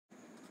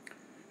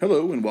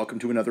Hello and welcome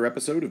to another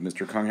episode of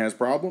Mr. Kong Has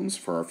Problems.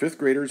 For our 5th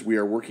graders, we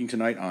are working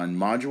tonight on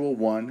Module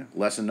 1,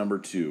 Lesson Number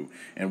 2,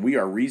 and we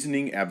are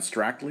reasoning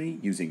abstractly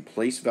using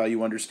place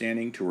value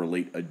understanding to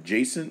relate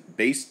adjacent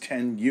base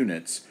 10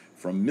 units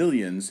from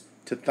millions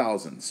to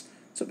thousands.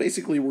 So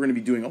basically we're going to be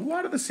doing a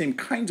lot of the same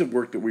kinds of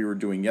work that we were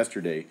doing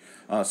yesterday,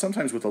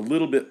 sometimes with a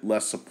little bit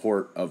less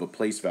support of a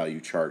place value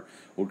chart.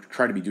 We'll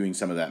try to be doing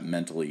some of that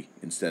mentally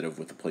instead of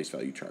with a place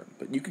value chart.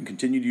 But you can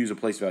continue to use a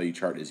place value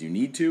chart as you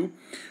need to.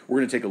 We're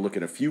going to take a look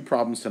at a few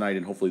problems tonight,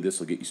 and hopefully this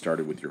will get you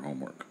started with your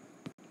homework.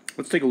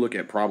 Let's take a look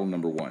at problem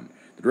number 1.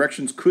 The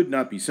directions could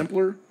not be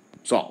simpler.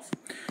 Solve.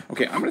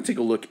 Okay, I'm going to take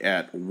a look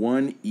at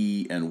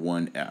 1E and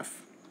 1F.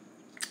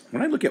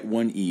 When I look at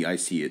 1E, I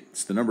see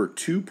it's the number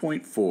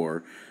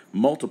 2.4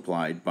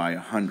 multiplied by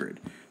 100.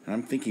 And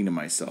I'm thinking to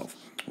myself,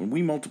 when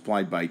we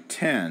multiplied by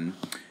 10,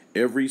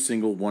 every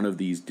single one of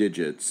these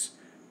digits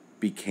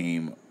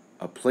became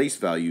a place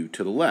value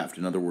to the left.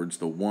 In other words,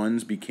 the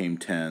ones became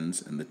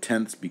tens and the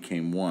tenths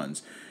became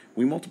ones.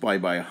 We multiply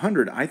by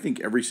 100, I think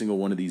every single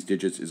one of these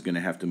digits is going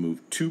to have to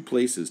move 2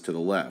 places to the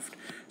left.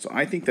 So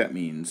I think that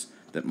means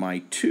that my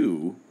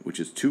 2, which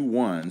is 2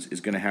 ones,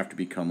 is going to have to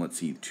become, let's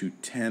see, 2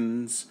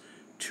 tens,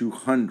 2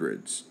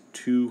 hundreds,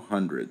 2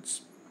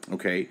 hundreds.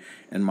 Okay,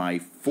 and my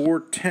 4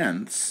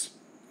 tenths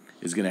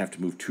is going to have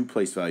to move 2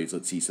 place values.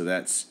 Let's see, so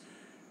that's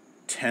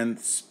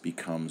tenths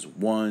becomes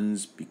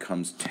ones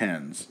becomes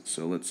tens.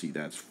 So let's see,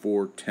 that's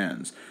 4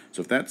 tens.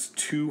 So if that's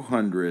 2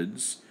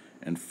 hundreds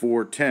and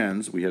 4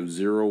 tens, we have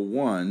 0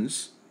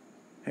 ones.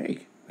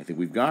 Hey, I think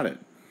we've got it.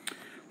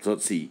 So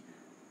let's see,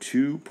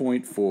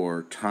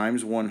 2.4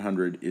 times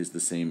 100 is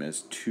the same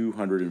as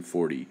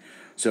 240.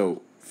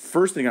 So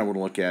first thing I want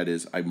to look at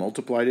is I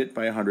multiplied it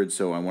by 100,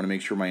 so I want to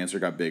make sure my answer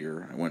got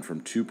bigger. I went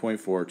from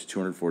 2.4 to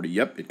 240.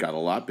 Yep, it got a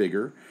lot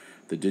bigger.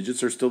 The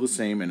digits are still the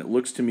same, and it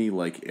looks to me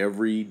like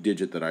every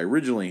digit that I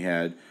originally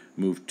had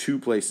moved 2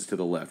 places to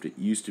the left. It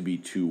used to be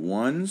 2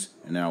 ones,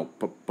 and now,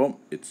 boom,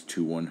 it's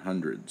 2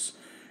 100s.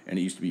 And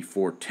it used to be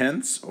 4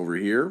 tenths over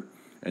here,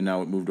 and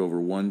now it moved over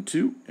 1,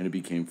 2, and it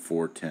became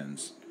 4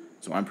 tens.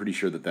 So I'm pretty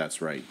sure that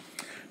that's right.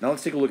 Now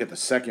let's take a look at the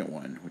second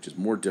one, which is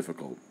more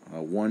difficult.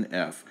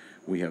 1F.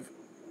 We have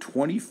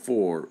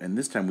 24, and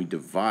this time we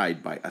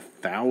divide by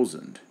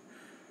 1,000.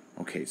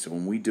 Okay, so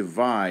when we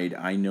divide,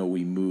 I know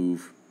we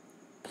move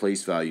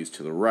place values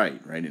to the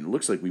right, right? And it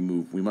looks like we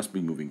must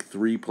be moving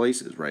 3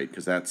 places, right?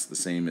 Because that's the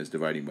same as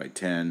dividing by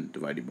 10,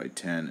 dividing by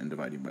 10, and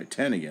dividing by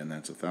 10 again.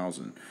 That's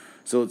 1,000.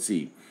 So let's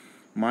see.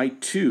 My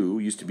 2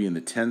 used to be in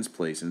the tens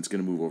place, and it's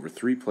going to move over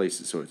 3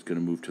 places. So it's going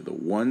to move to the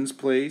ones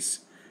place,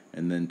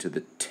 and then to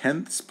the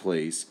tenths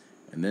place,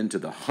 and then to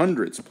the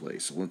hundreds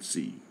place. So let's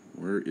see.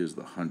 Where is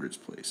the hundreds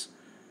place?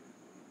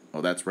 Oh,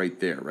 that's right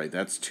there, right?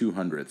 That's 2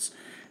 hundredths.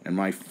 And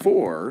my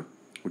 4,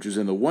 which is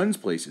in the ones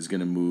place, is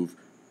going to move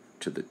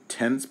to the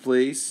tenths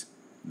place,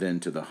 then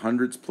to the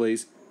hundreds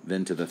place,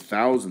 then to the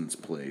thousands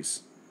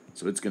place.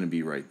 So it's going to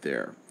be right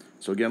there.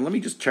 So again, let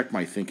me just check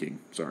my thinking.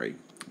 Sorry,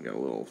 I got a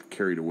little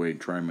carried away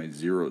trying my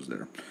zeros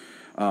there.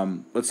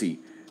 Let's see.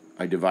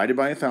 I divided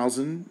by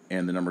 1,000,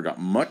 and the number got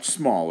much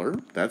smaller.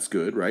 That's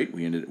good, right?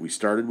 We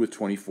started with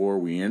 24.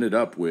 We ended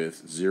up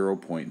with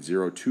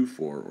 0.024,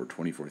 or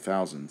 24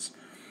 thousandths.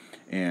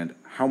 And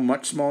how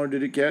much smaller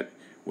did it get?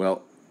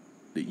 Well,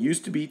 it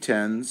used to be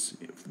tens.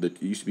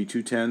 It used to be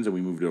 2 tens, and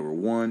we moved it over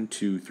 1,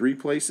 2, 3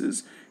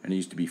 places. And it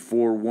used to be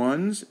 4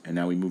 ones, and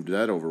now we moved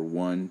that over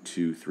 1,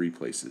 2, 3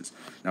 places.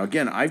 Now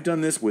again, I've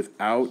done this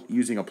without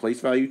using a place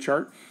value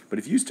chart, but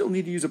if you still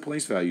need to use a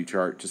place value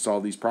chart to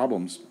solve these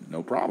problems,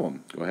 no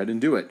problem. Go ahead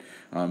and do it.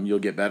 You'll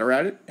get better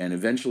at it, and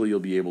eventually you'll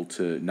be able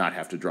to not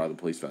have to draw the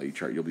place value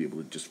chart. You'll be able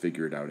to just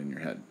figure it out in your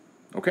head.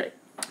 Okay?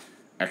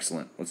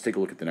 Excellent. Let's take a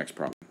look at the next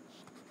problem.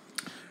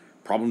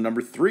 Problem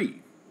number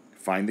 3.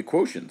 Find the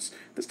quotients.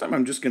 This time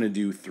I'm just going to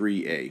do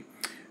 3a.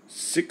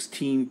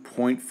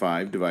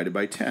 16.5 divided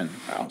by 10.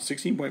 Wow,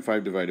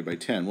 16.5 divided by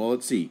 10. Well,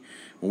 let's see.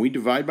 When we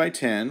divide by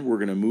 10, we're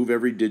going to move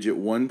every digit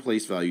 1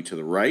 place value to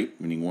the right,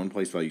 meaning 1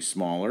 place value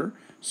smaller.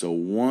 So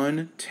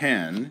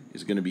 110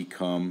 is going to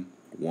become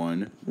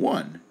 1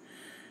 1.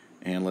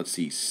 And let's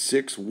see,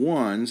 6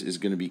 ones is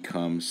going to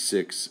become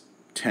 6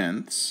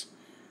 tenths.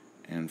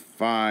 And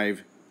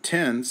 5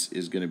 tenths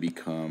is going to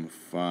become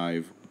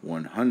 5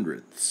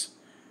 100ths.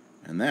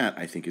 And that,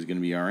 I think, is going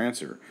to be our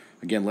answer.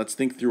 Again, let's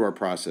think through our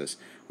process.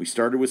 We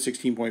started with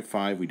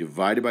 16.5. We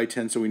divided by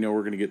 10, so we know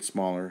we're going to get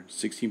smaller.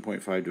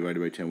 16.5 divided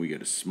by 10, we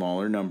get a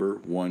smaller number,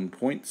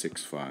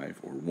 1.65,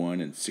 or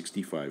 1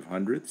 65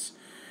 hundredths.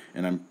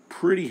 And I'm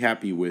pretty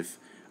happy with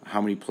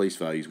how many place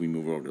values we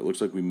move over. It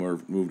looks like we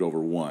moved over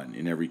 1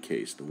 in every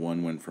case. The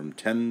 1 went from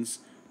tens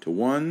to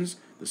ones.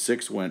 The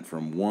 6 went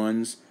from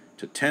ones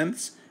to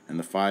tenths. And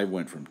the 5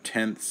 went from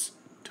tenths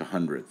to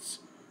hundredths.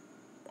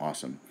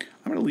 Awesome.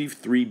 I'm going to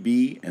leave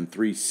 3b and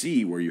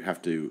 3c where you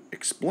have to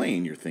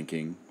explain your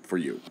thinking for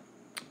you.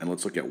 And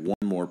let's look at one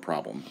more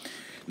problem.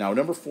 Now,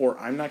 number 4,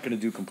 I'm not going to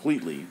do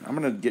completely. I'm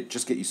going to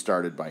just get you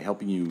started by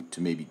helping you to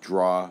maybe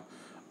draw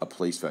a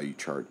place value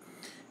chart.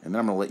 And then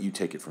I'm going to let you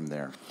take it from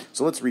there.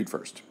 So let's read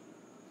first.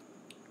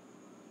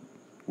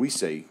 We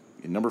say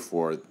in number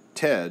 4,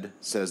 Ted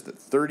says that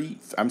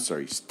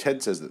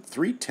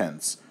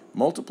 3/10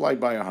 multiplied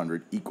by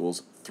 100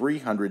 equals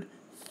 300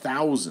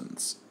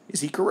 thousandths. Is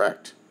he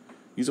correct?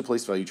 Use a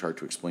place value chart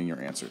to explain your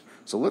answer.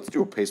 So let's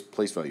do a place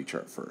value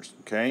chart first,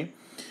 okay?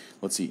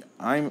 Let's see.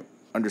 I'm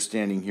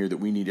understanding here that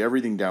we need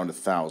everything down to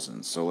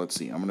thousands. So let's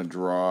see. I'm going to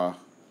draw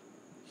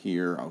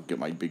here. I'll get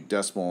my big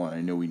decimal, and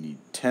I know we need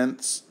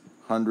tenths,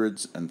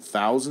 hundreds, and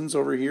thousands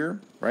over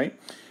here, right?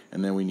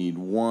 And then we need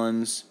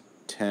ones,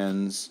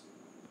 tens,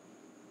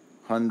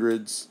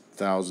 hundreds,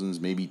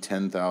 thousands, maybe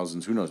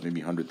 10,000s, who knows,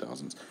 maybe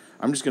 100,000s.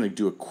 I'm just going to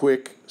do a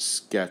quick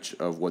sketch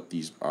of what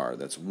these are.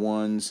 That's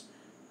ones,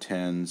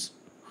 tens,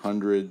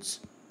 hundreds,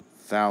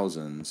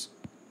 thousands,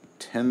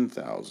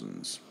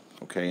 10,000s.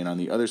 Okay, and on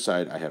the other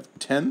side I have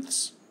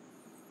tenths,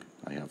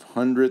 I have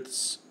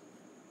hundredths,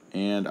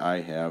 and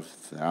I have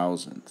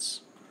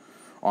thousandths.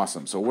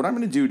 Awesome. So what I'm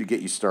going to do to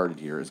get you started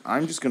here is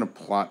I'm just going to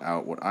plot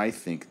out what I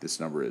think this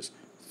number is.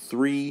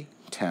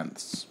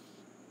 3/10.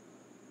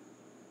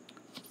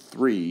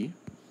 3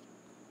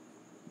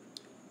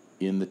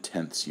 in the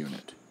tenths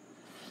unit.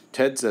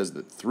 Ted says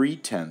that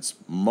 3/10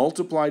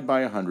 multiplied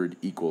by 100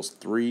 equals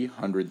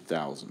 300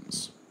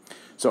 thousandths.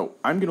 So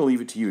I'm going to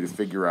leave it to you to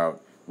figure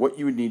out what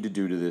you would need to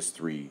do to this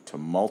 3 to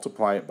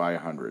multiply it by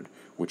 100.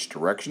 Which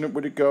direction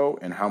would it go,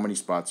 and how many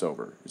spots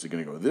over? Is it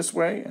going to go this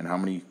way, and how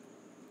many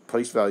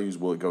place values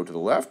will it go to the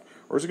left,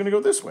 or is it going to go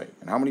this way,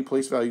 and how many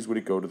place values would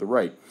it go to the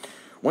right?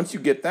 Once you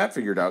get that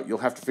figured out, you'll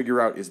have to figure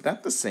out, is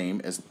that the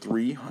same as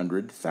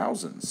 300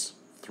 thousandths?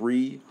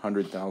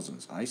 300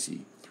 thousandths. I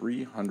see.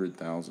 300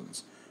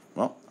 thousandths.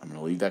 Well, I'm going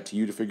to leave that to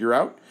you to figure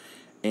out.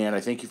 And I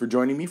thank you for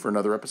joining me for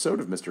another episode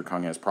of Mr.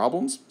 Kong Has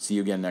Problems. See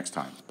you again next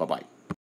time. Bye-bye.